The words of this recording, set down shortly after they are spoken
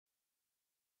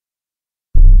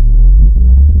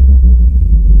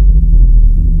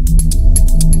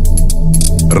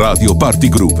Radio Party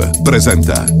Group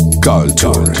presenta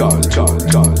Coolture.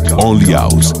 Only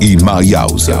House in My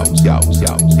House.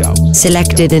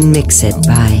 Selected and mixed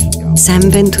by Sam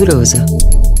Venturoso.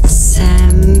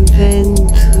 Sam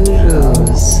Venturoso.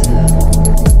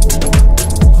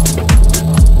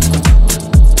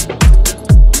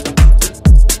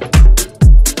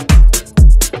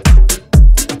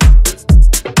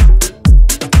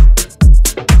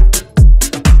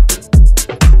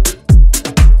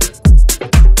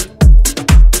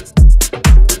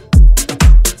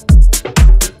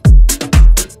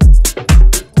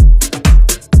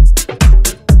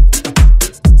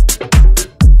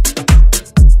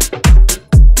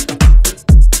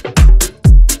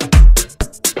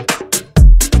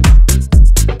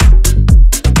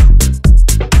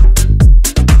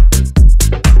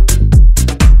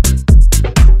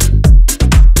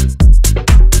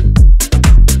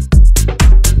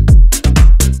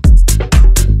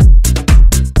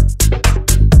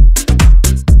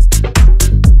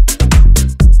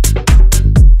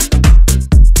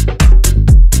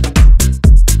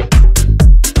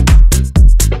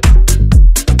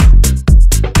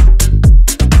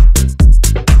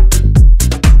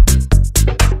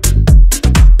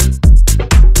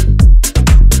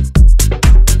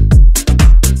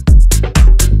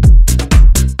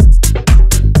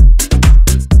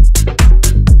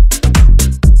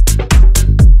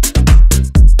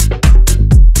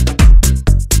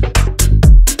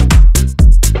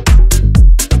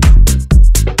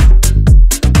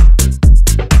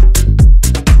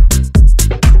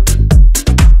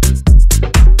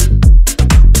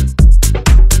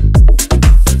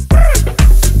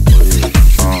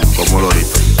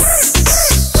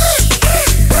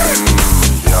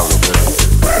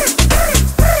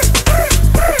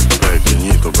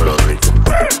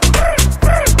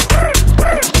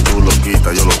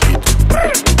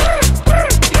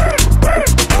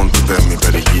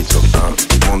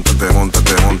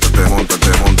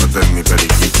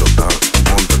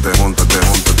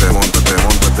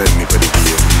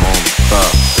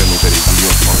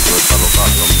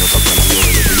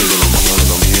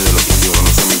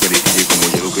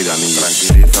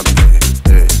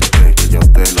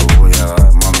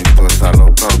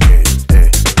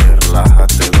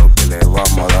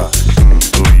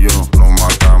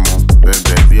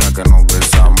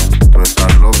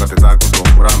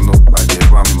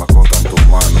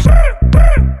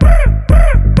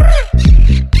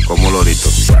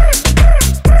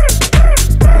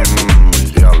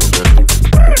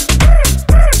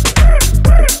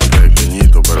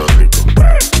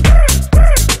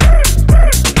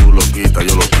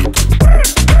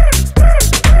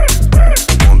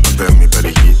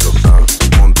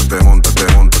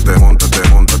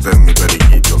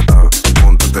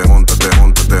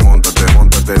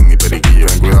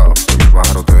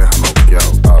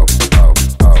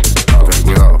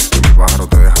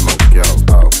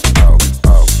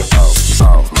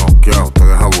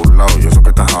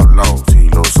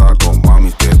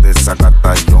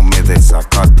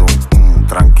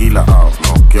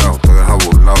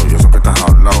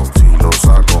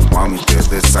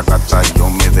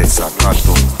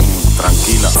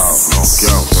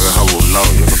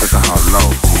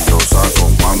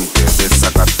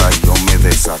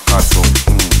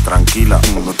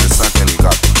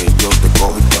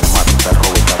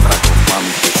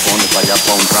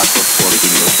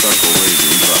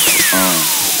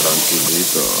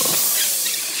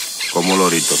 Como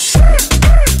lorito.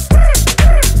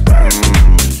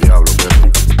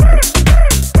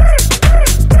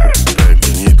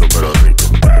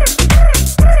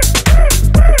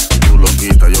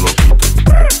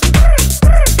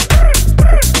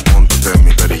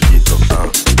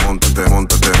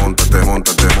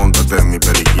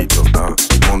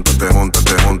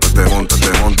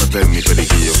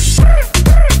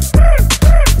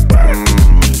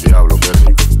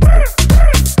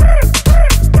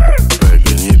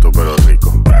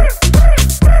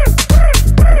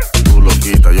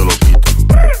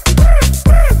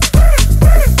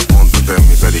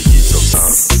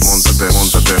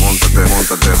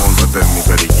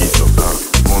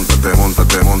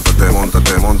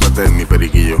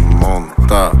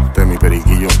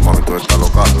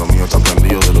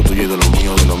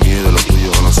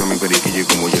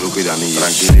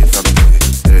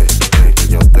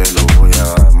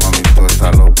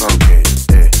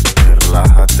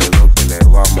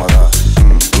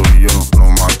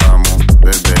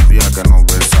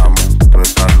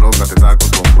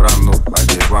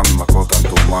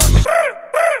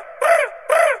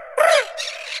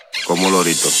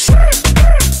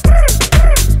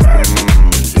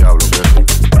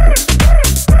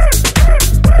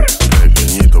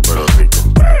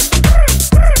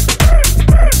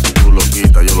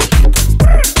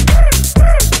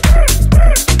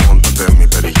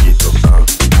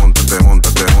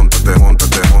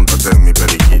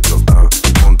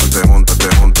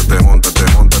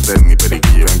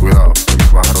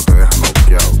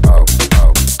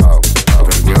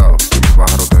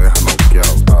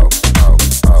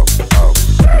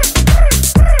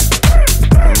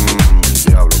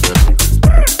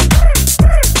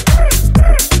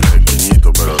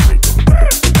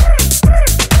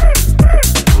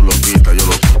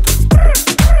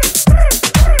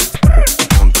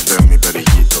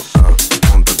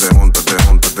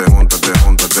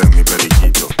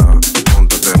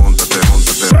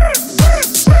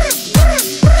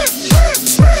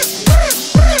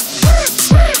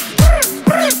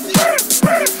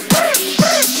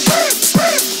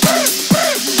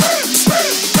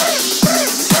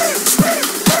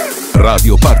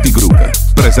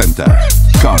 presenta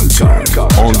Coolture,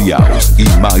 Only House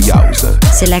in My House.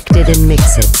 Selected and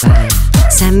mixed by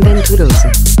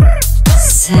Venturoso.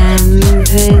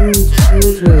 Venturoso.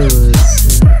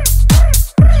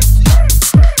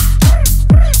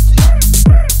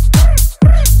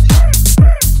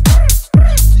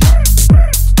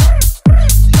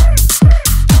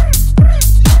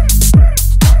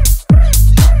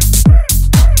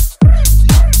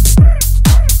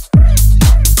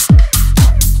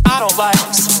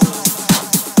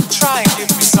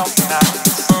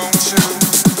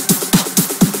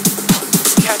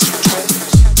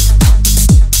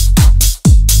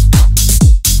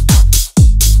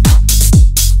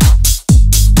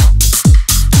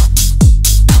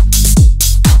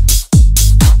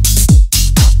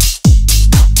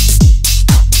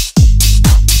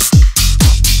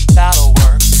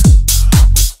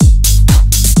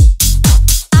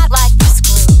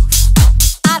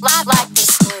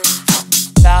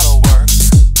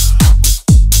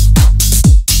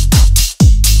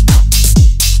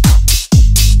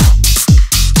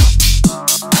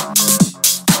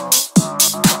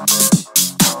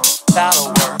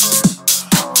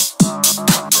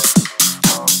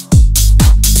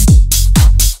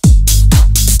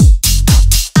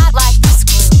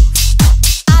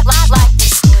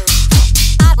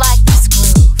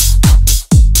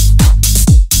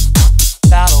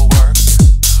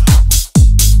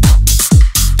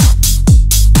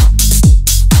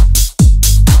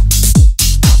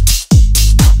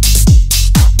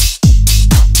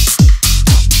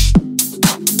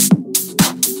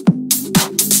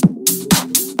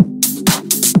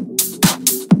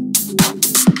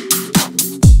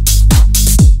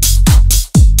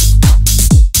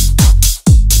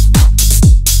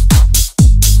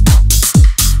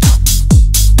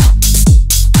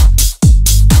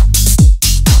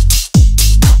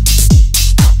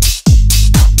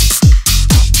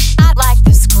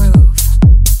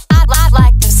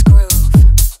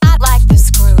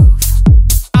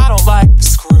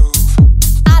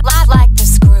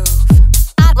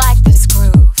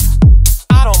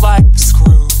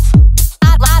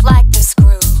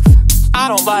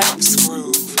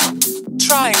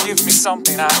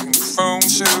 Something I can croon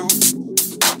to.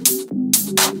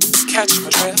 Catch my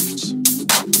drift.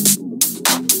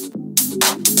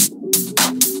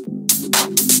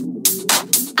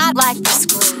 I like this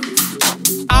groove.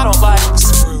 I don't like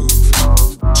this groove.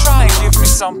 Try and give me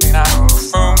something I can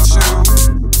croon to.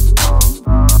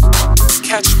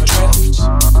 Catch my drift.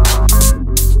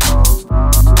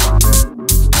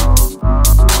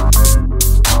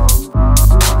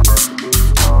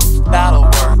 That'll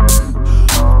work.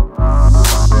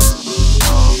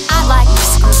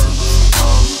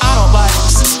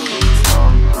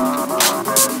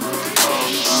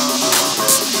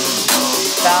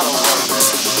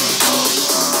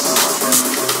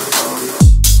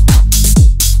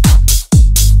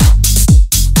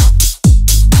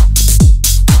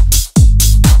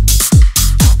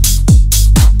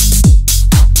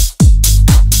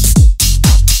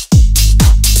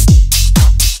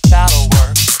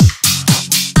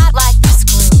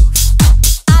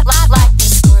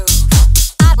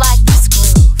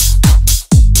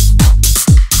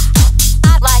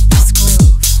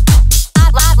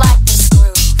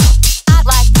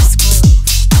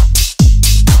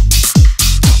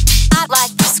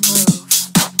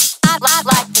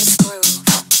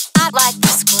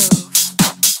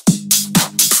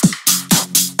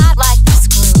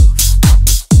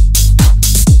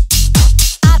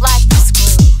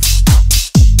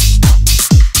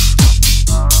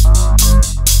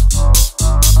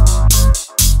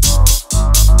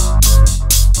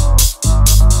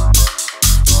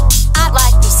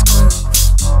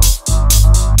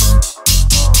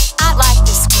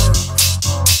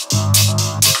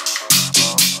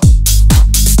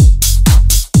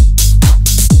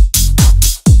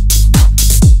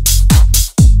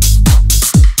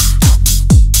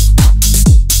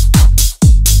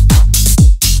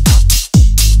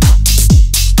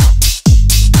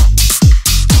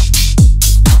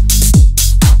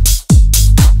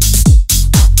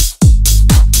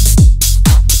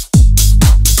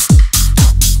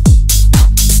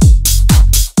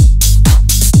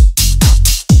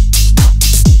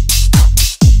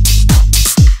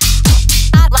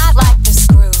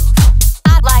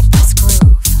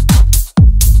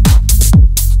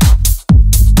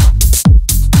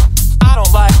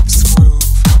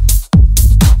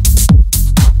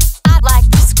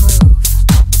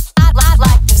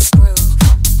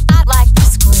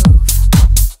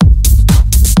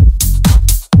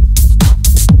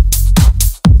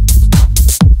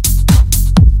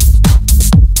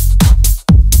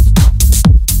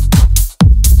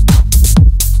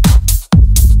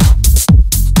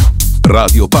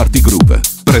 Radio Party Group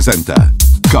presenta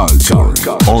Coolture,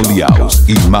 Only House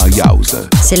in My House.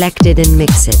 Selected and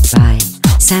mixed by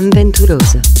Sam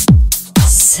Venturoso.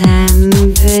 Sam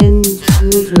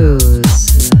Venturoso.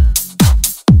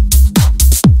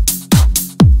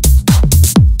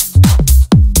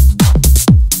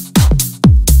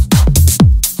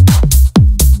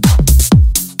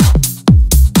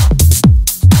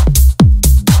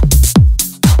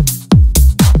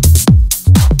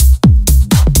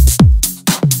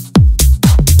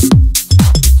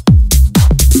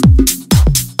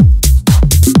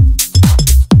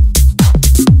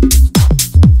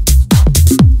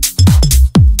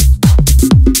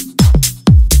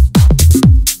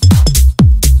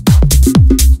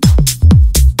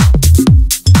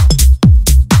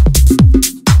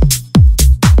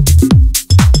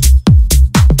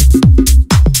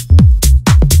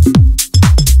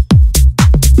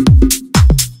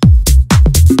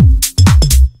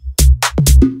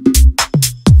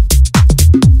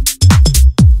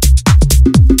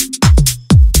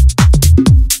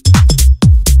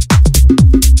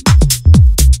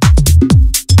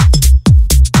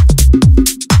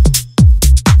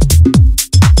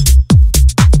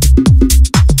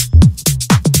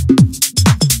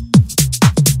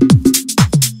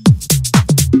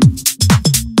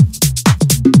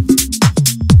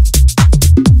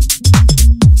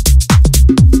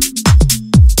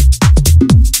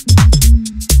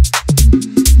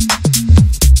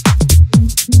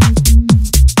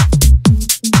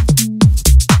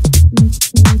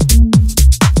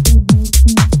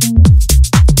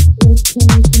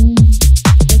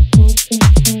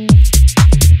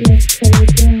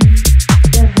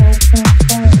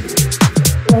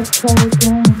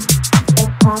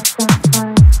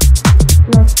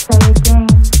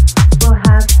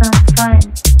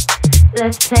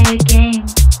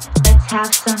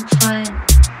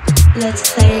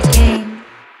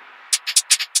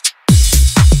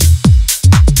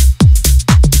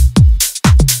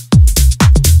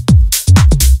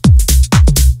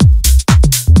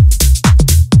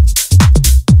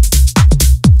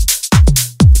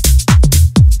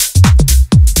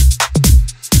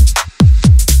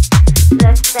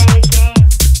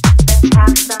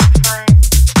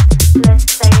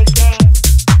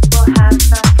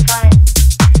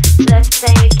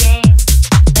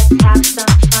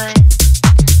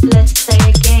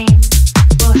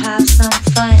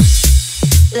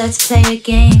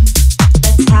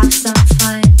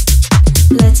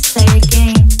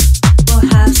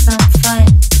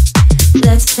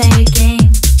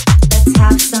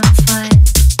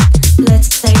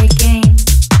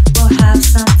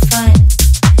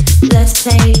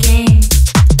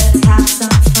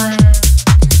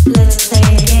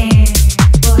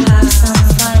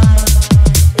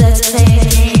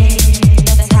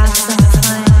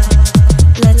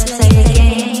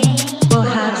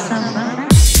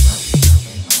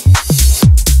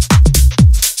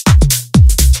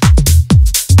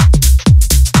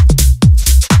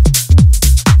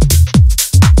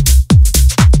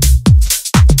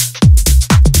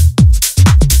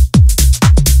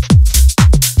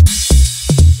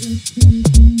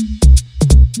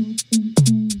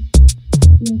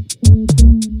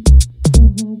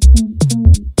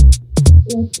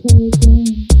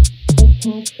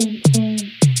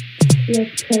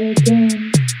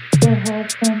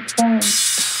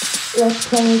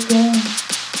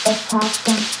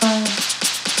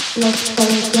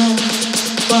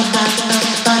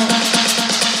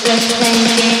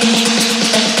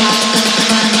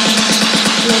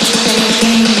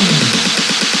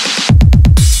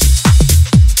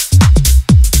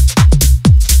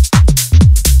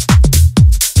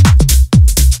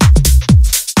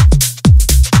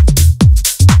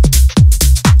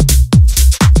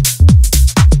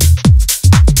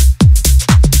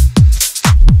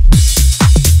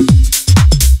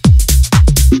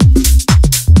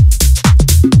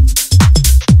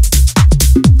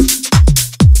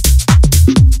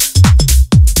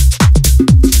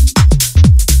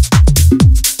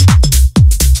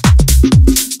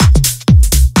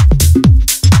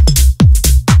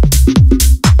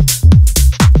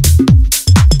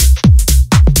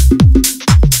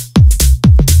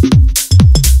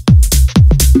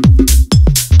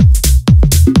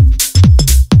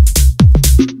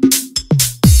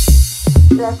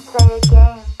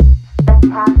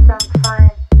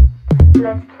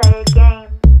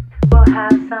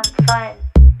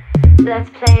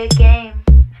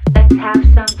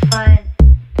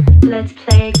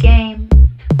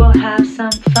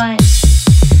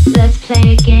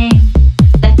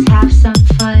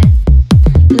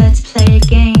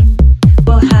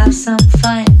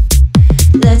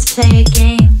 play a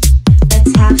game.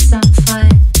 Let's have some fun.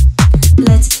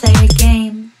 Let's play a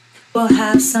game. We'll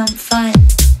have some fun.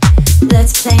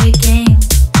 Let's play a game.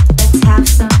 Let's have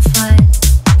some fun.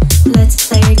 Let's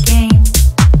play a game.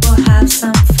 We'll have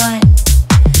some fun.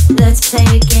 Let's play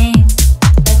a game.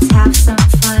 Let's have some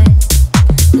fun.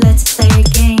 Let's play a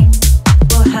game.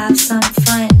 We'll have some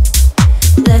fun.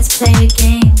 Let's play a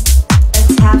game.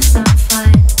 Let's have some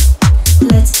fun.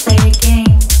 Let's play a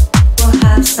game. We'll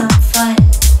have some fun.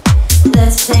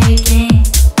 Let's play a game.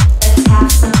 Let's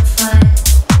have some fun.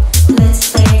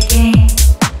 Let's play a game.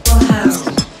 We'll have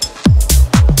some fun.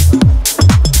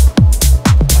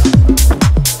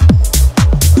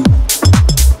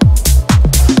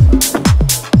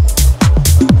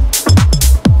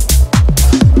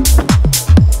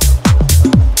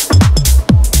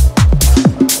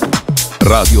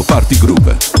 Radio Party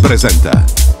Group presenta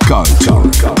Coolture,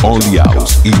 Only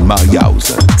House in My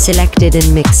House. Selected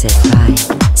and mixed by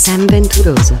Sam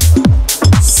Venturoso.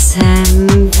 Sam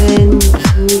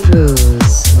Venturoso.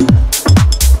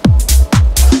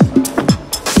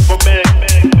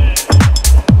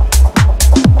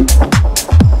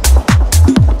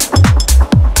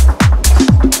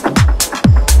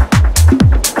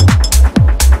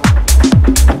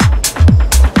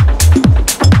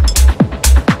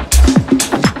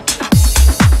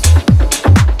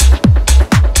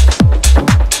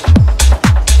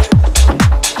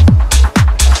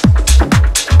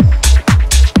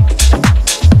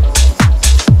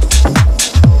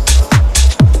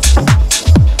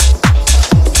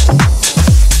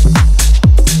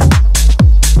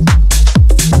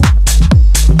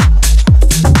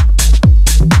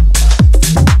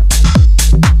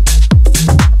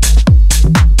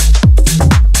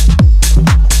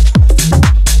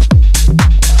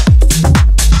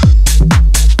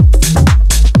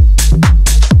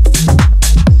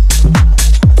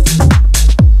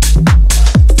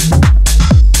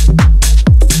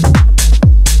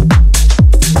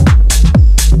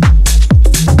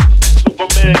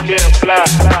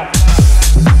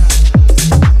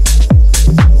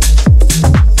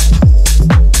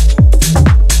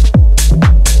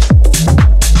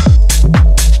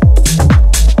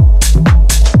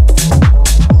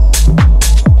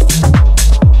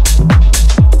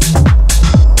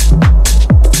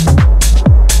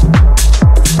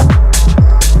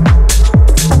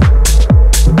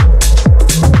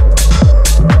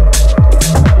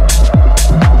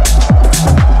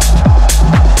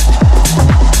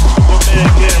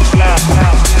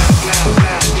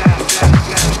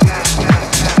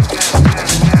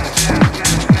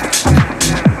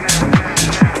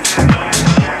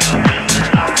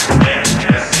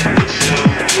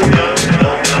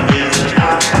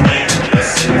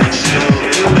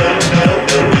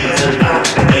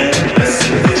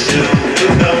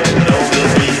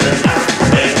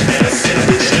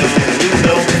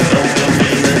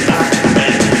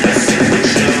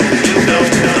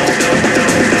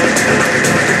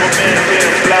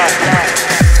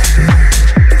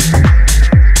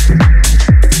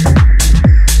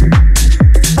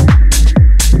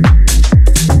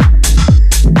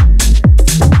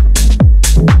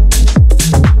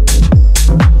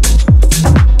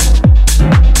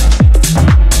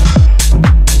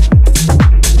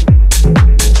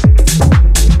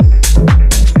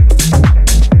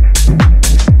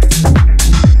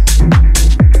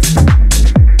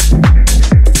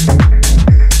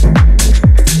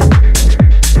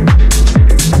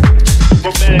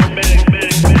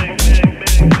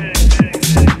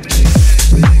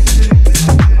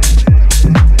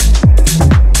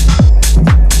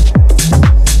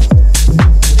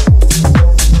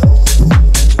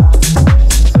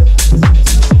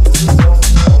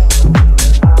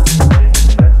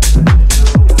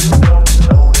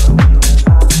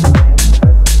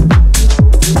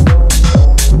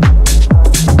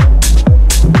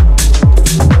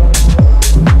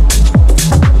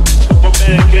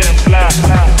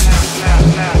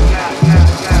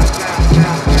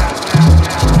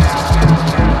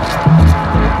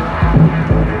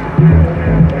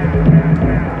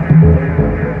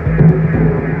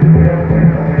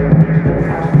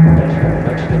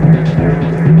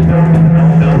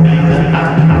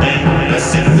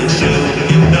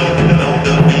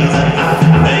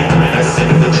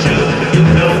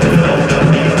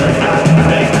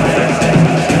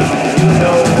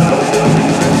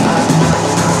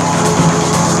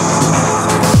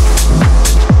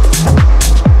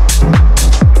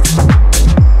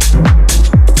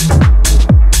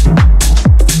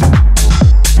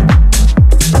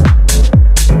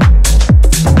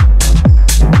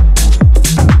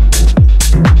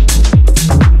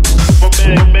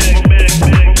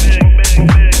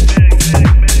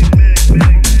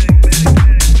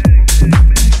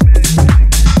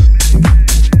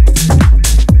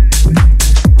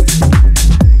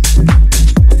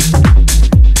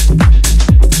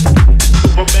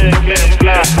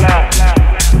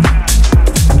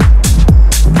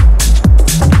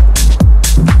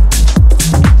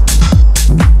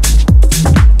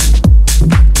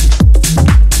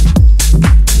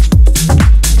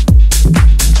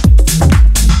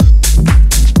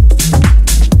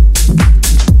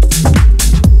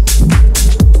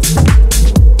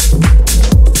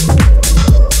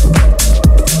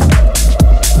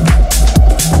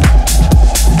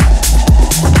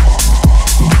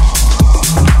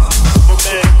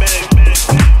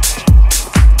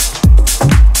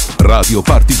 Spazio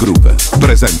Party Groove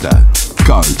presenta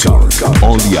Coolture,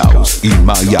 Only House in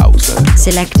My House.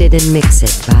 Selected and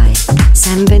mixed by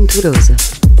Sam Venturoso.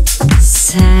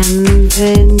 Sam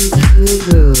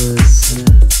Venturoso.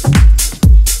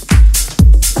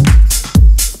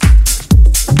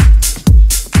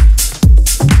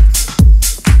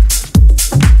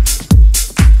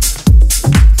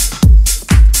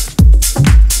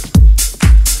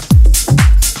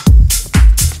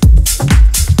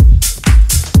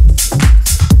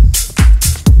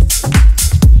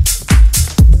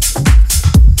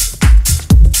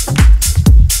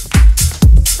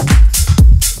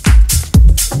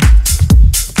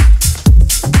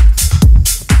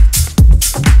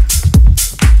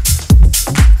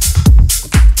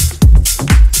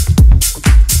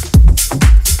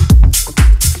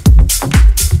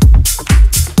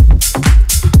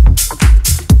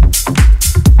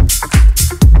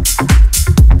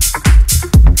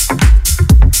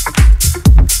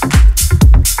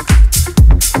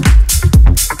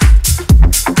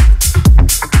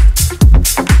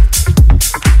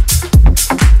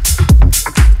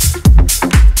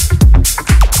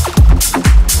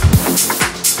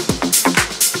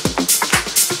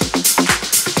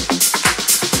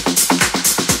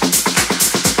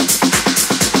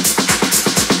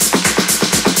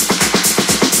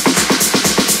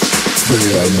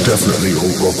 I'm definitely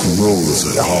old rock and rollers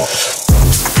at heart.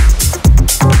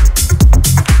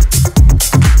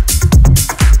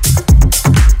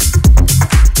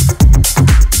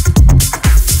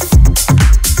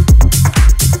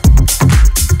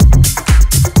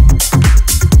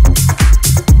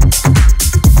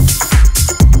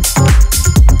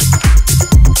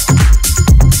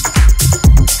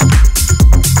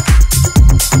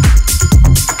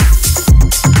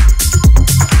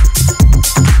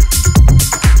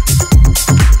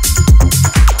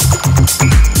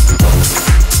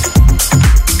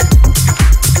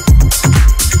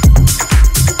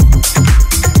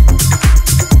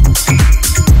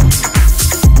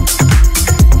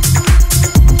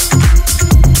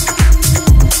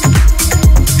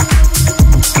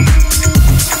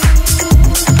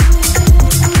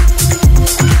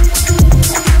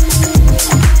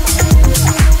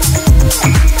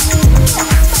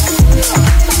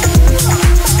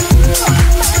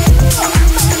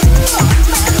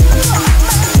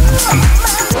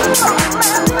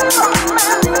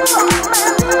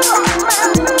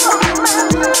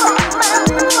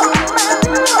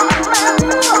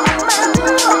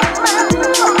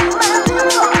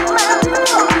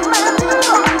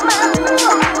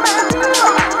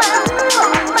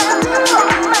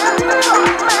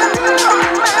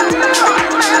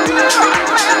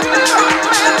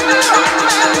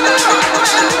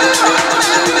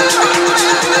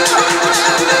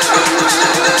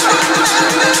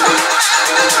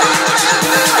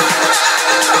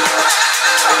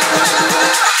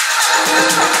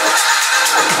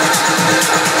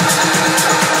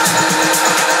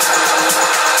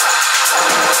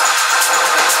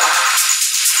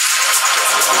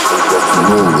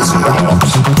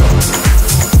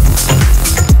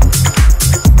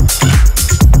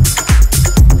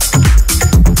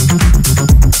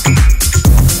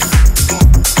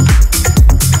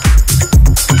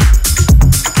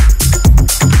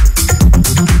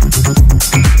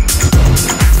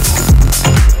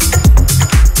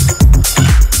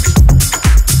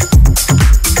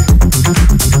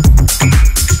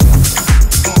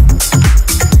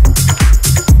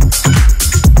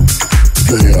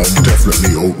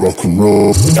 Rock and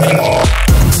roll.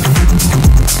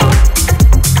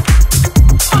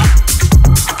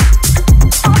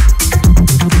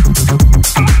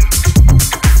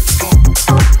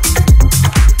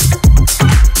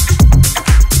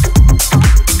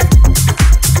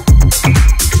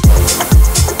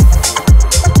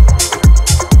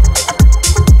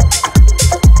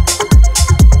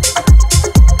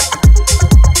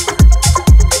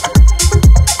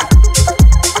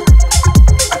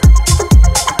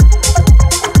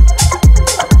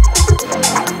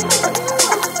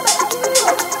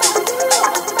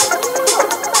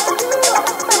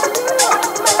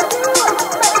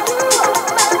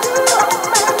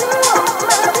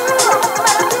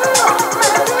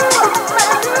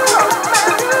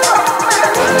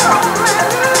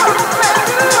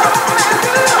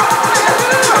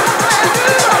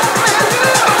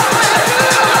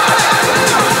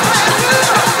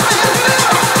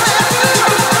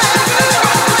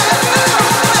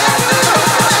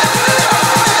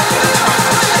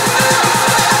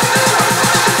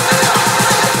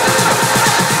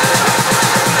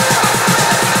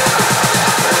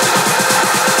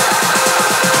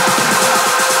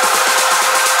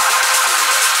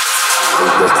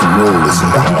 roll is in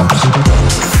the house.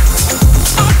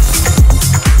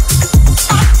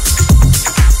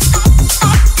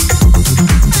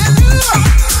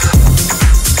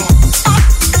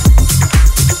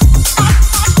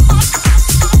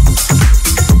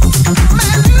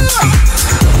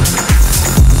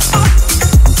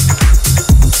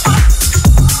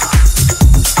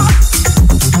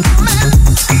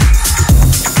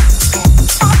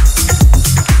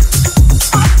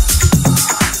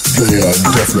 They are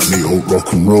definitely old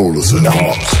rock and rollers in the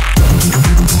house.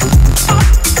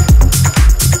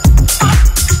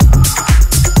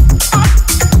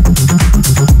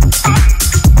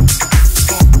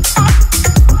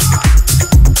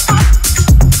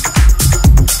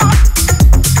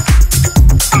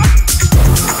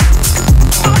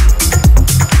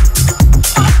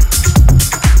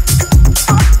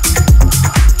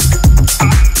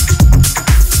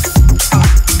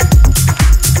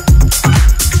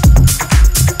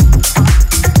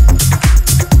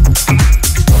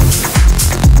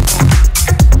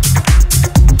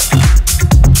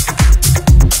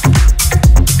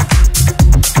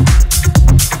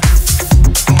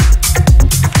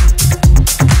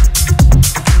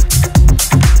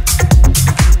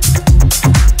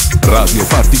 Radio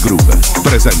Party Groove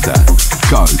presenta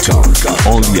Coolture,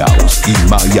 Only House in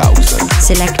My House.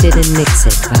 Selected and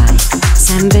mixed by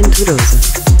Sam Venturoso.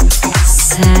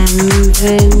 Sam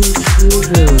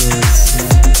Venturoso.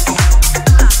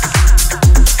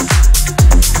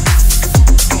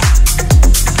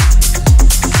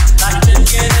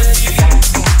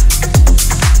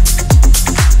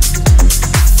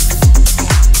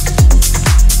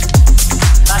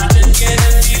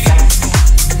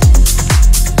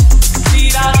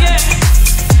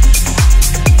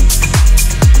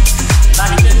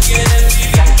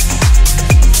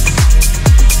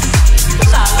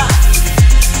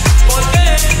 ¿Por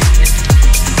qué?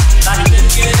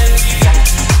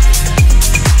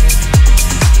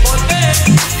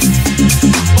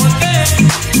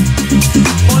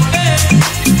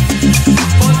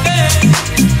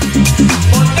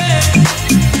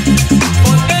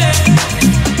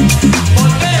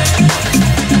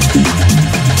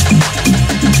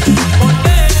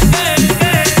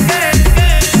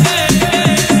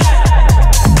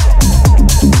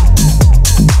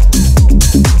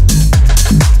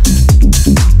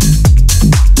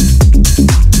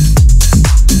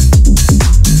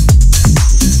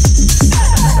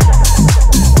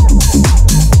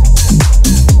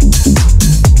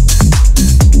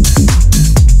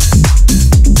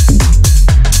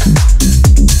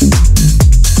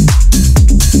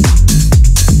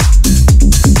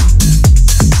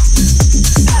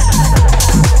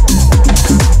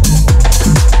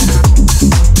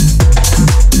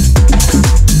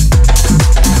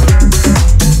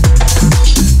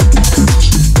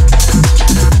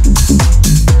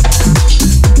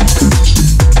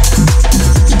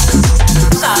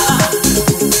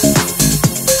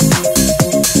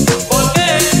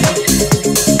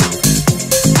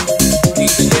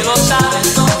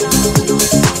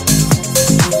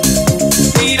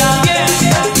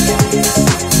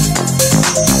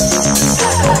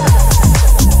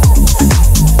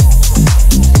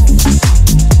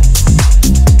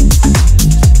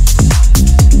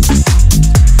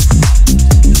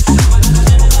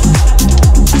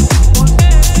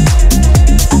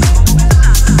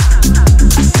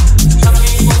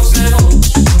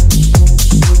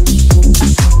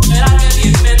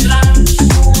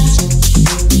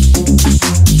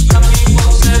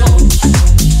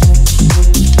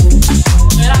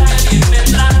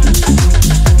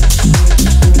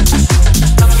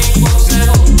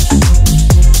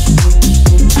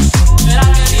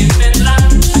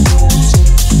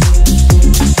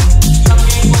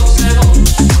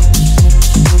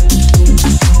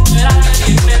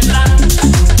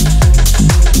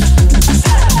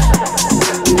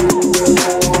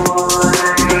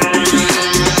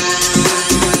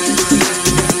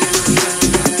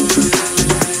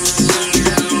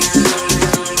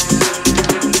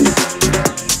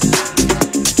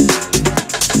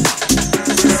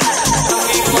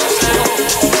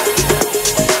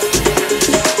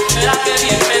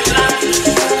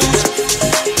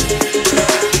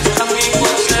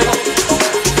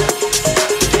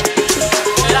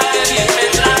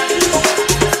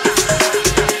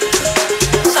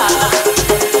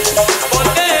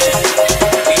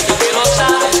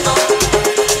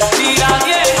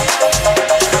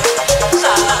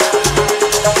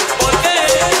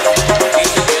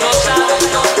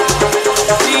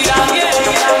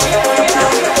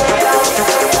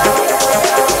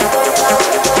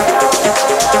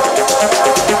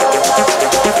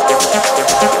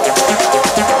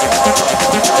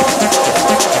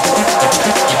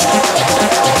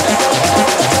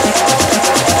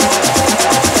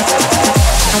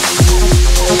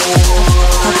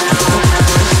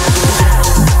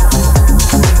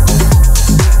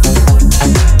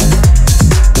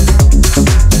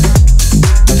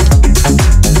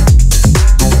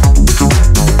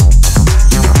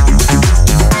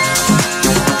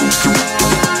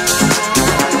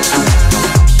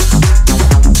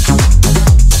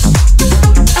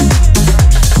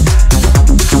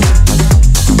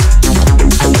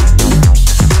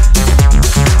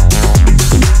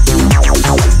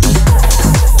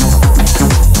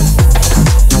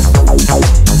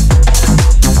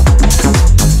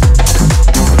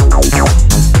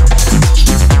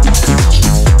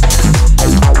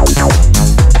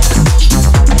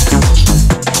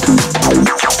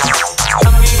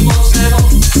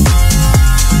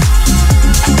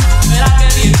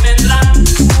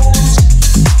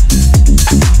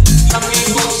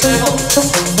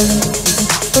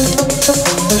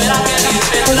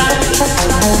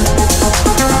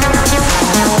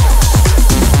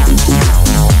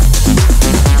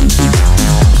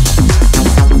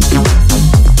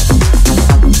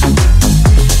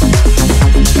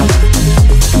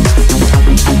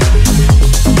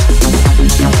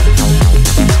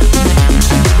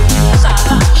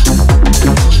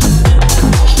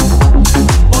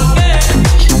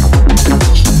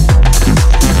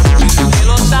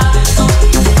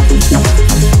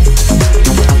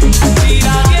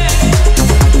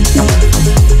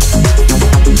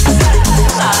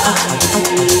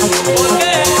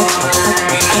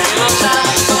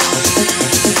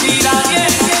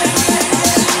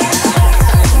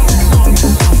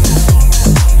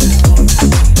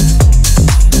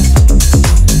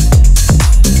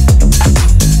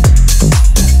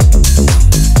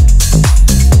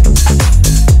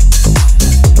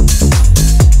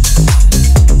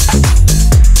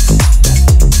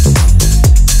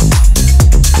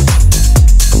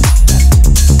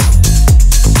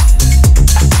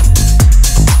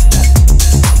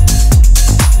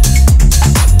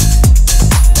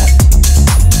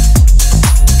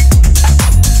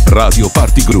 Radio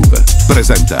Party Groove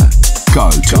presenta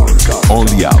Coolture,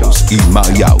 Only House in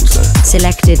My House.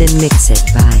 Selected and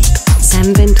mixed by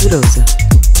Sam Venturoso.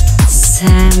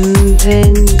 Sam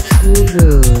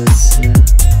Venturoso.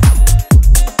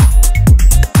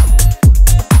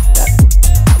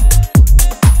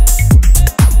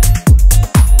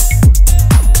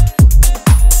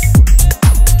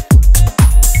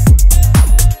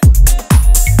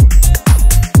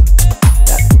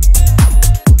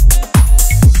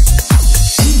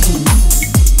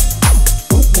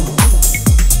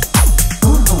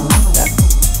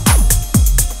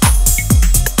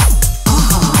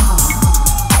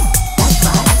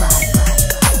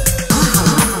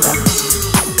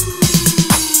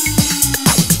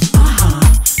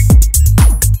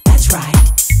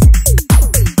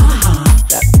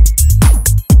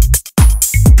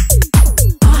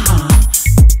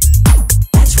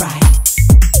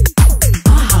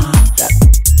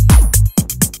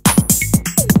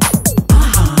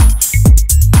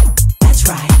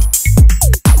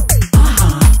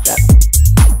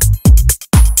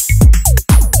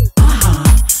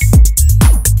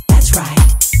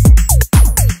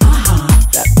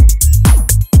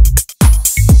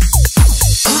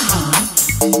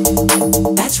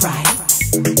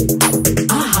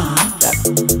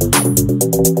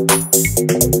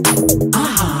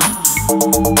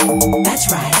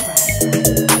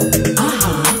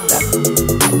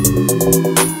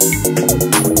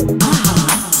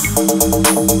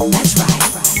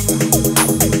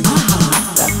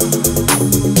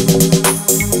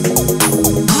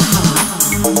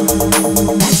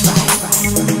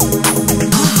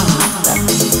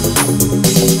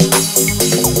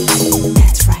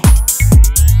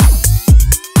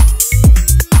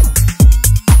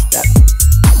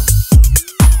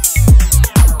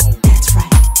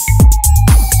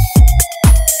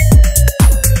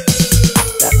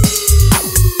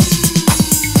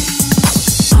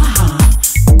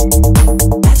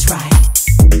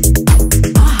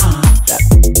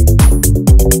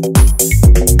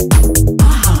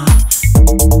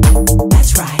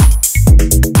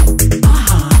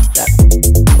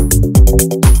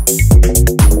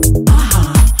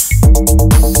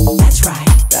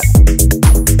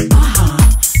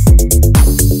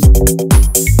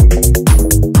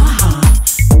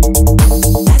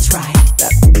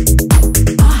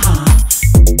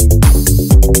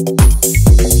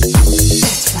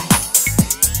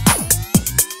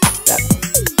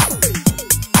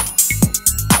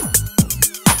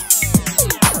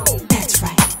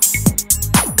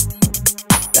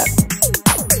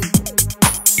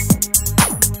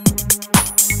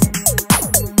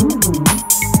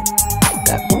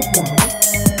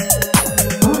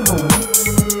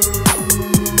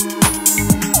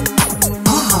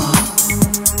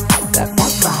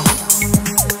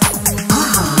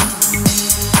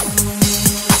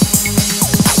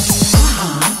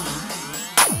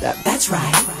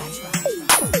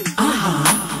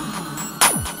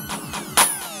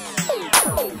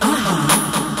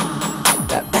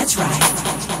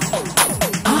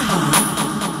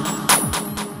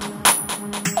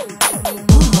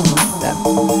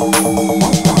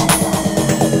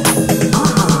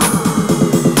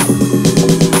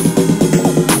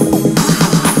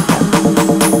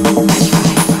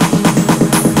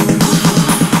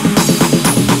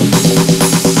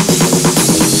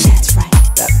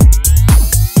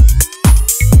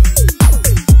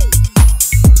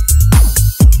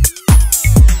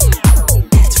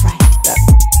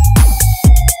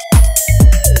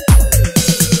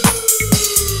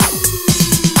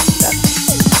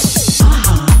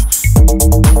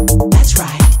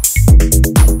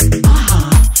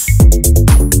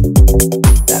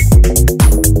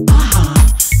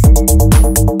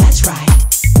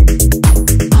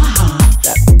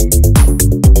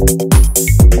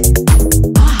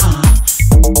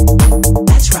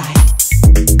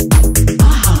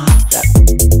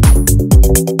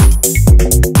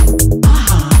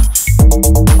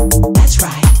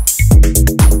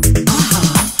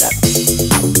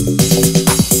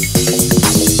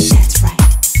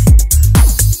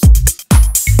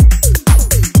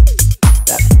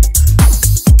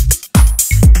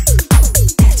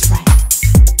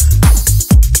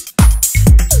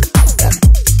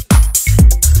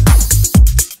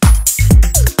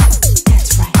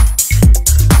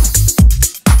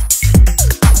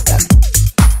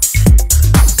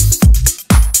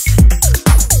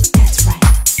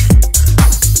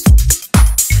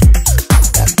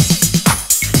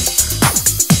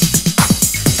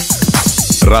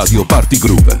 Radio Party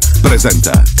Groove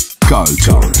presenta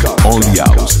Coolture, Only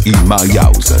House in My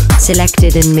House.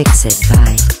 Selected and mixed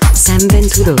by Sam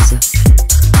Venturoso.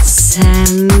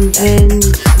 Sam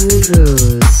Venturoso.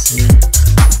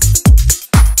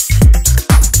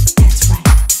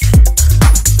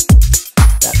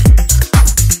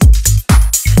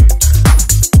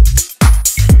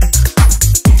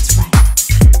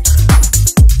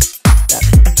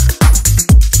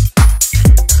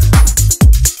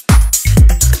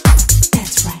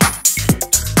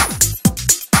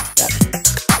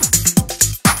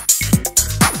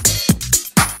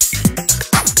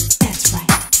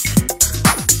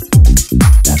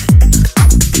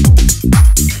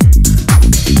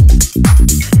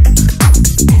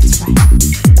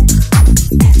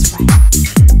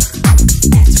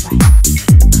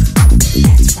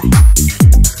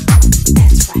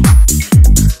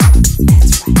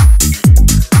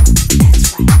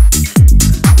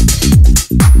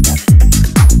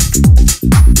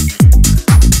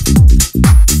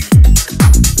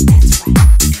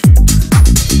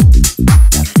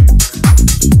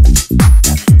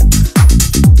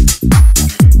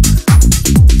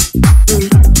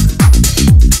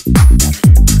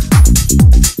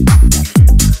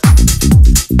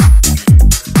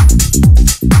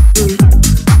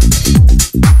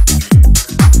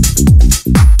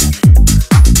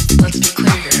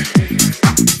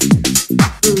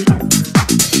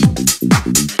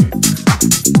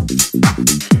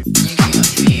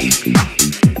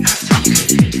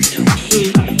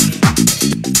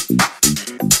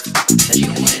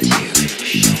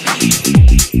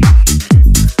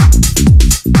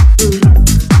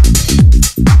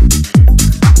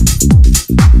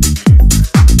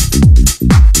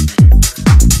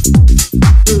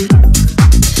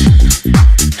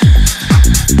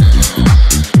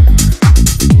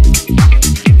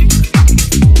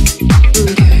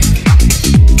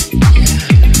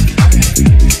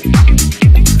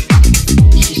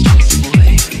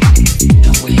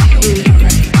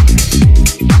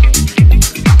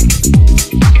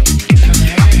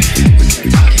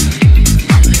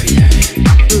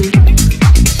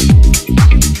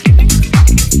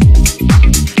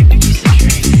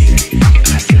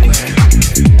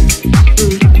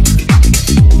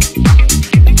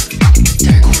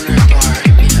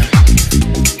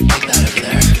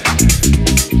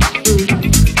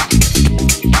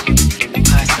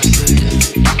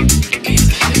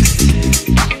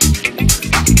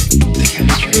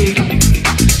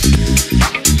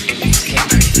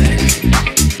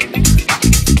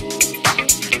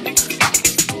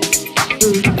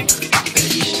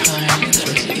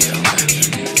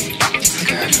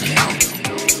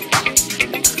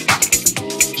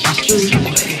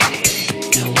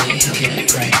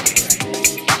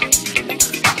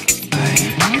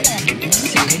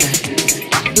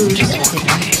 Just walk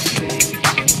away.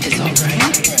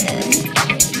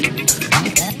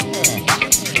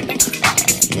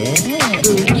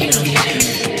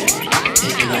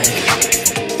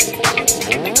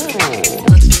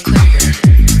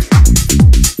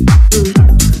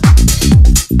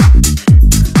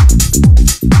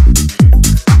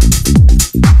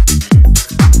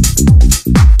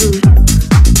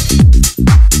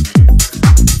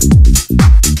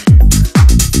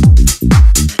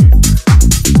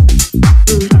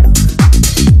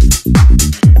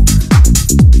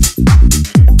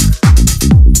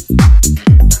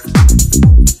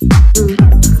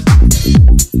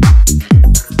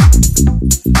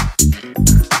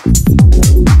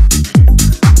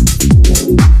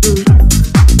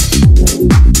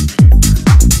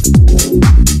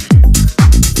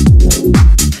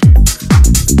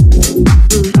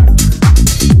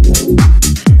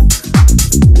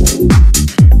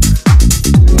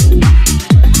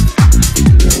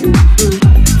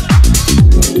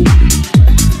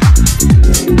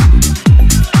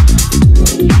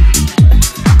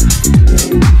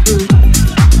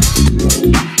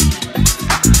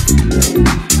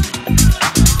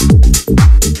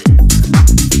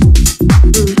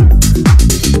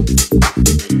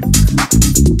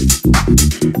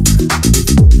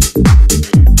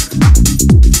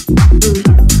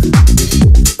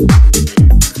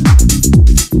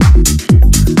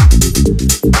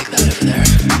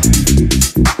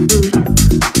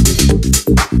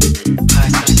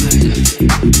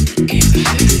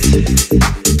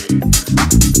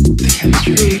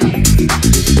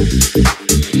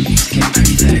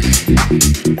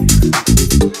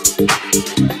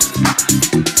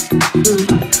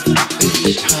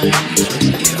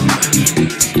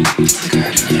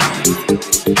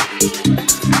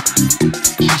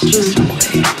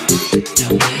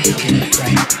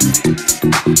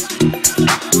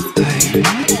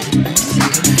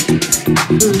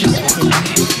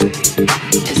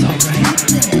 It's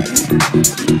alright.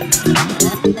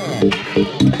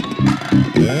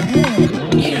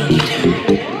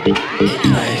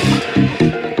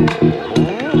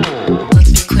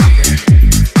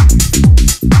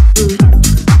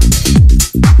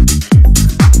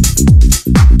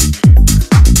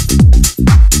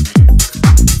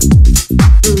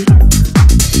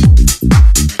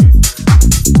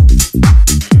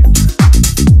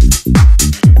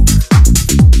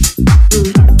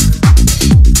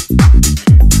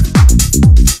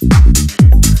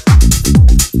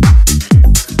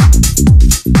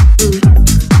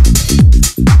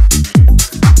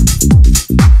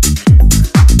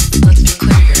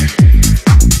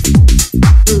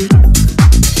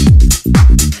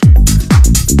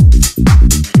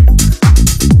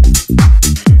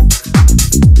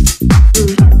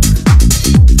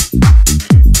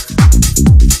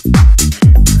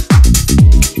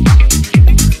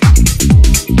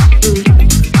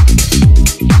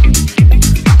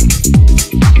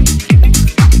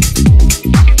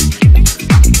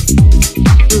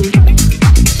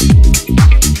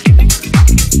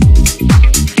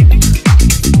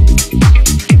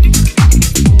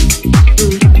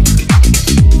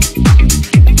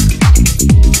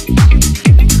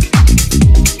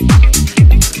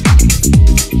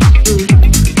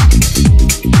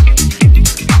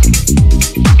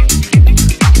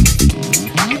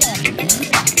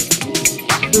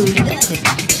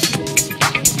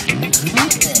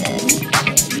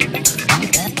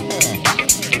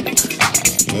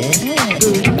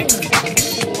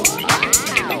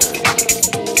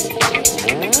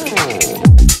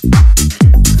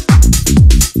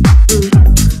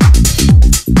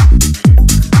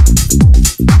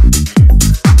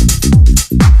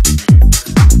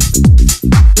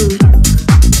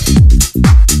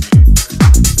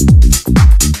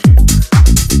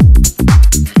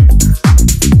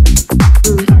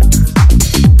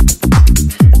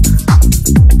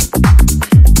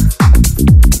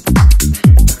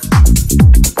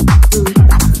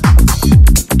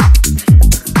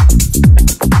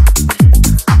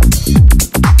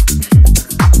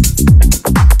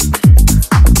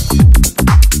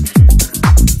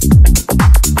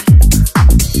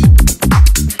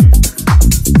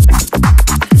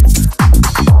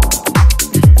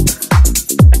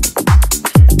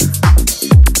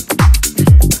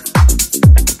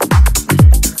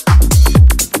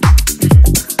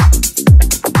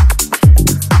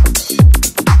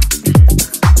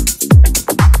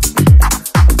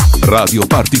 Radio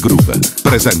Party Group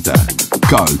presenta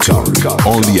Coolture,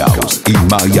 Only House in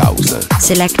My House.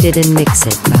 Selected and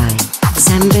mixed by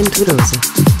Sam Venturoso.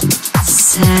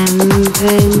 Sam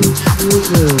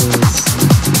Venturoso.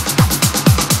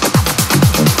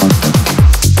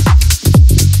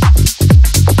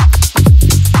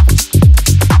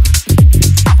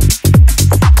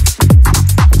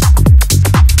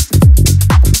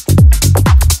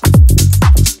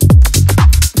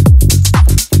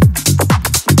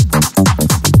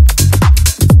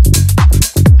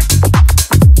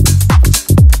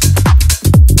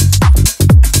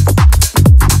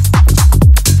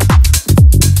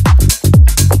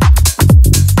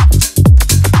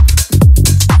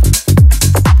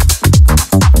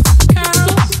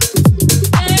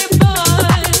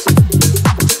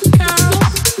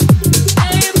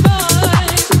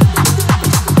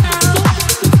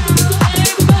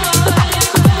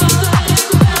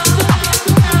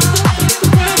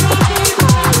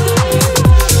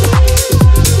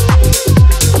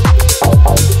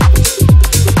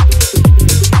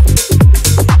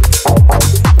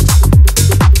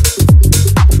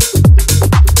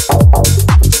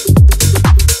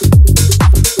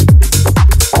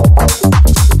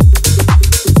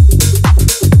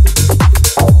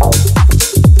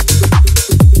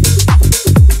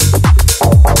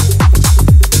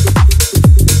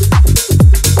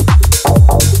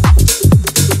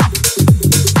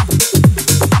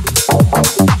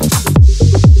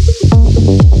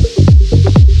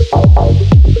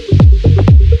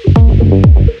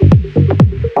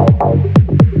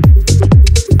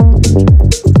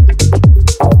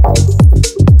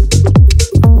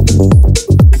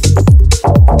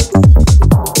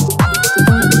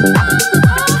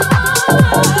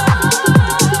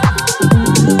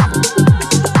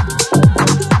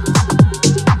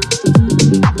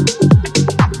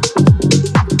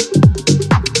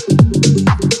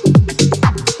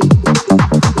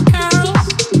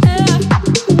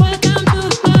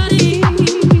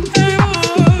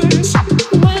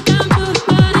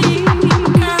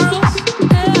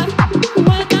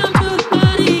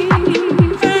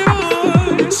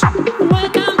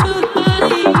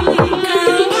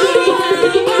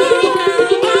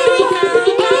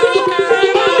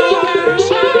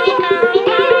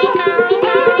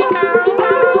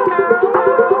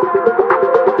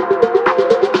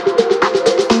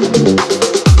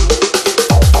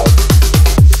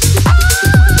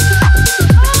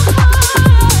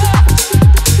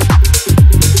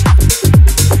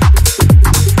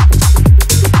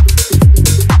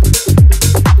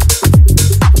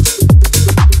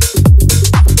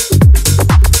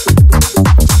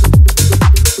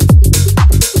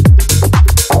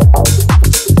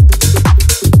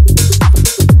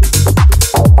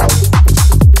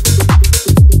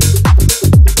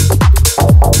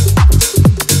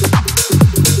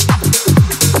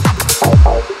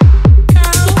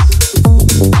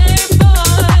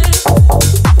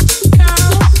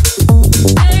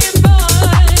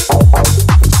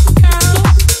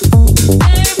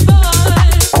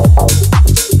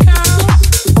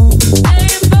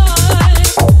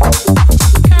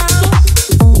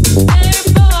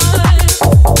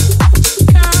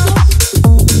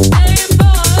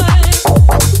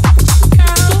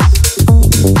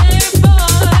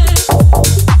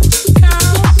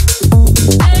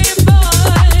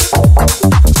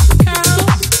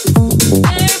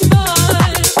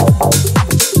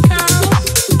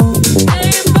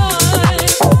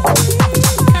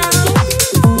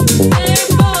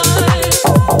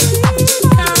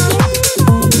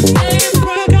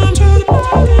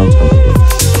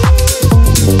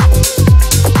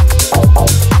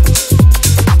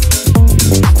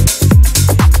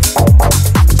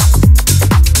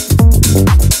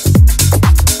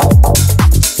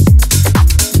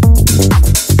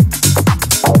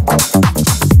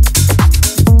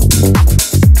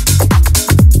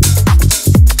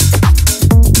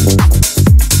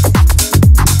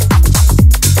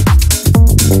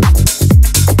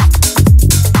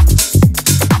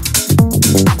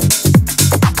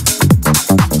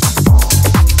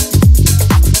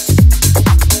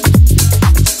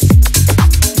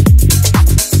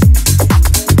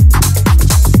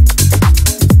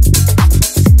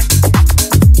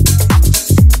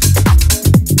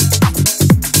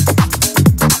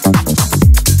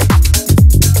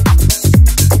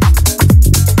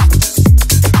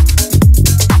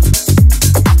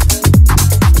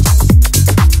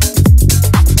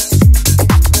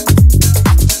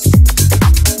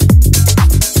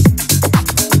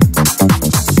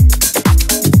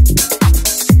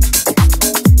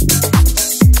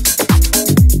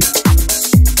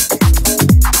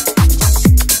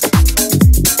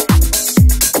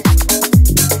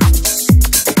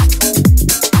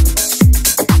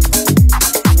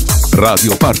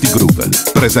 Radio Party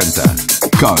Group presenta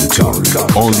Coolture,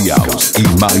 Only House in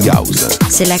My House.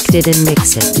 Selected and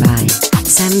mixed by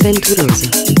Sam Venturoso.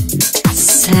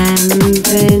 Sam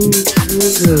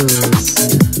Venturoso.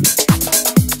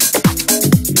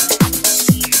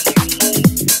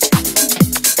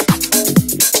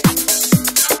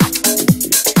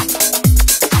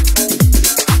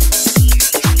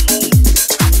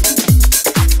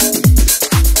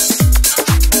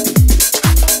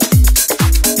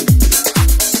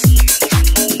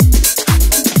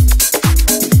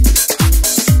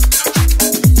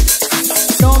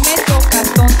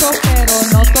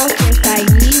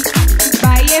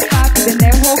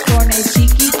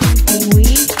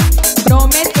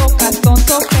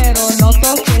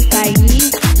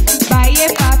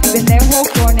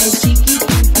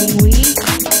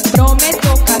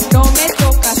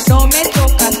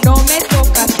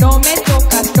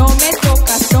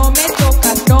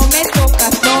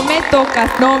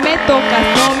 No me tocas,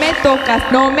 no me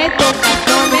tocas, no me tocas,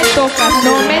 no me tocas,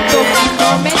 no me tocas,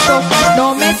 no me tocas,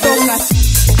 no me tocas.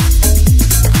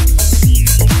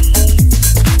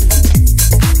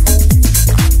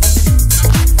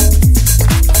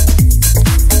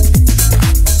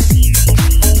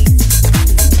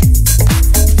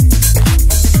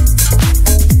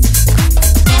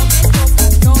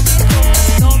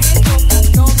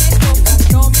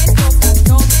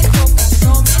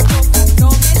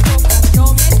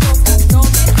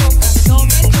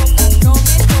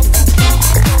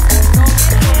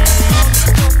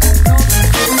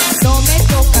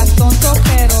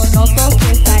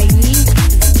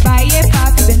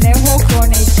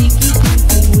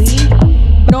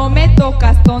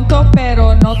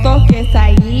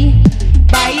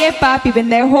 Papi,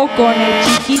 pendejo con el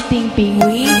chiquitín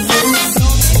pingüín.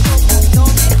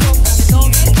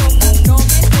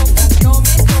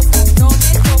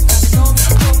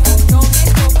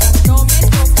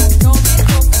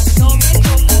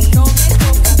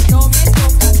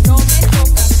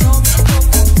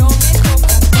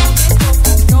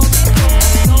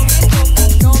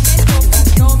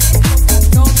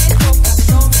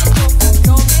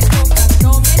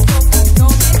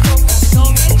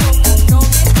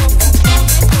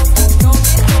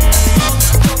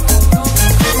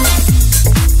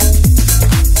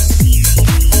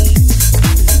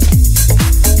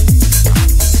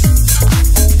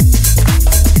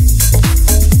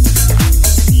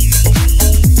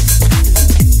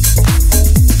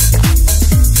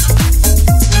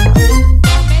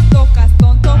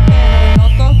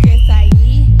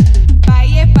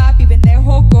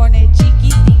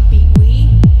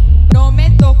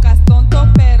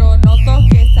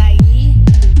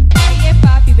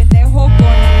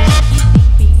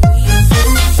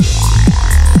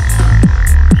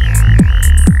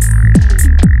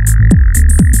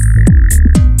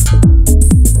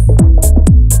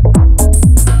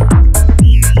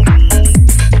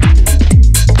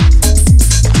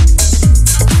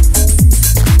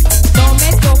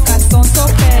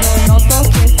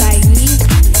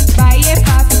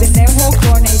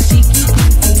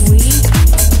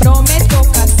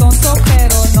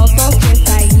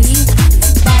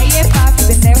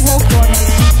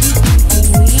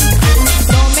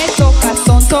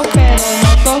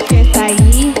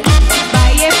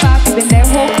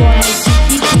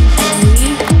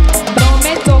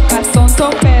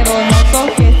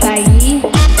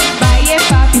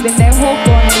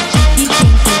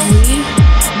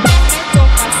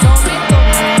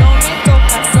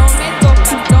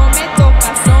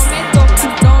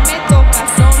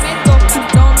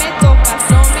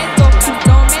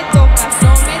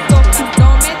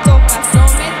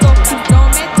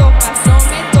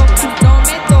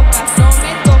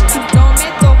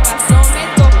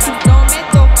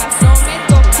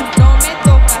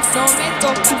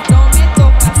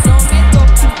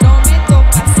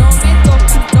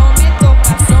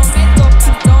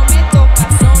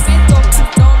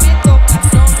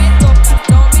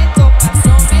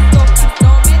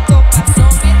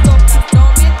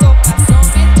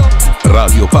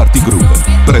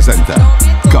 presenta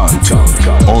Coolture,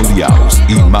 Only House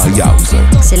in My House.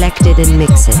 Selected and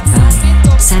mixed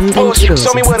by Sam Venturoso.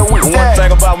 Show me where the one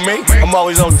thing about me, I'm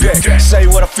always on deck. Say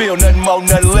what I feel, nothing more,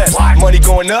 nothing less. Money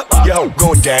going up, yo,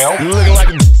 going down. You looking like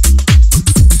a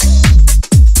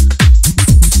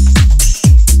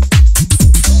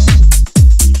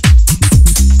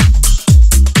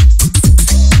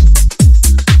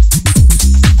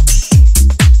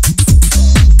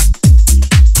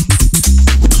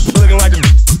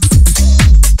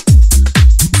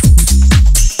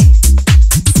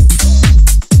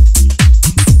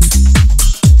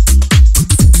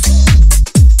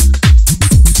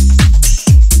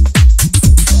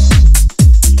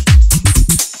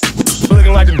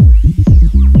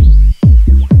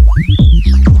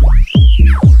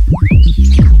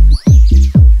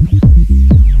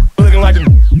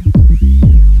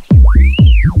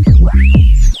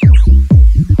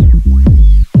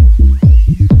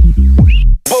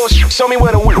bullshit. Show me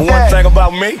where the wheel. One thing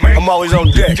about me, I'm always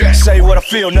on deck. Say what I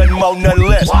feel, nothing more, nothing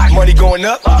less. Money going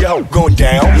up, yo, going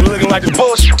down. You looking like the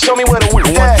bullshit. Show me where the wheel.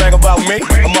 One thing about me,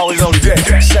 I'm always on deck.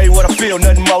 Say what I feel,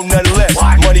 nothing more, nothing less.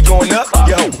 Money going up,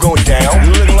 yo, going down.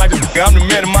 You looking like the I'm the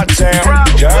man of my town.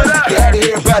 Get out of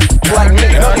here about it like me.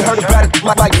 Know you heard about it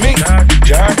like me.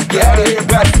 Get out of here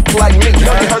about it like me.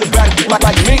 Know you heard about it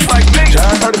like me. Heard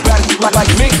about it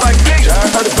like me. Heard about it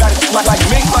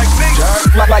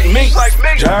like me. Like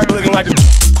me. Looking like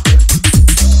the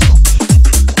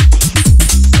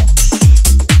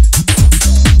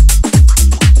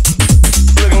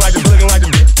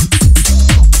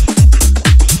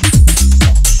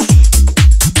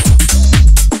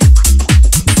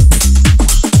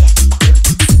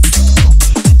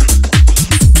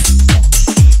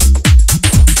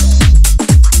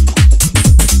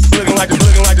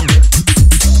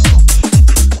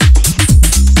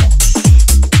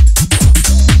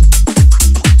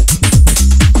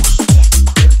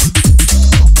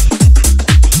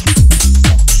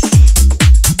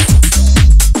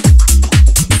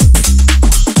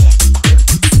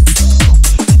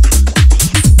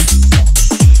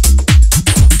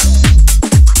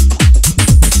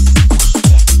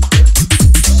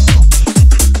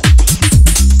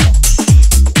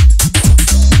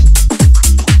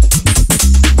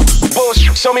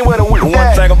show me where the wheel.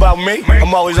 One thing about me,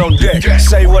 I'm always on deck.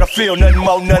 Say what I feel, nothing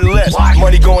more, nothing less.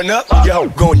 Money going up, yo,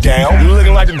 going down. You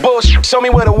looking like the bullshit. Show me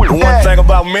where the wheel. One thing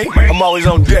about me, I'm always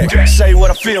on deck. Say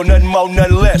what I feel, nothing more,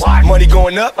 nothing less. Money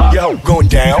going up, yo, going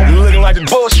down. You looking like the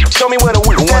bullshit. Show me where the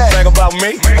wheel. One thing about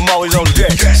me, I'm always on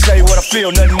deck. Say what I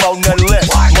feel, nothing more, nothing less.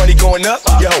 Money going up,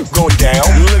 yo, going down.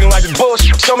 You looking like the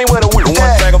bullshit. Show me where the wheel.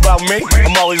 One thing about me,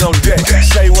 I'm always on deck.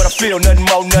 Say what I feel, nothing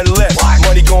more, nothing less.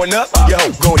 Money going up, yo,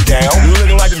 going down. You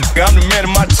looking like the I'm the man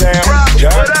of my town.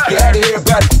 Get out of here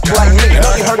about it like me.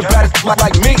 Know you heard about it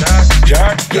like me. Get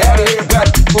out of here about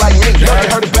it like me. Know you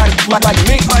heard about it like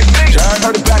me. Heard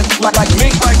about it like me.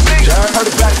 Heard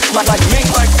about it like me.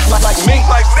 Like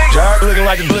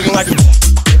me. Looking like the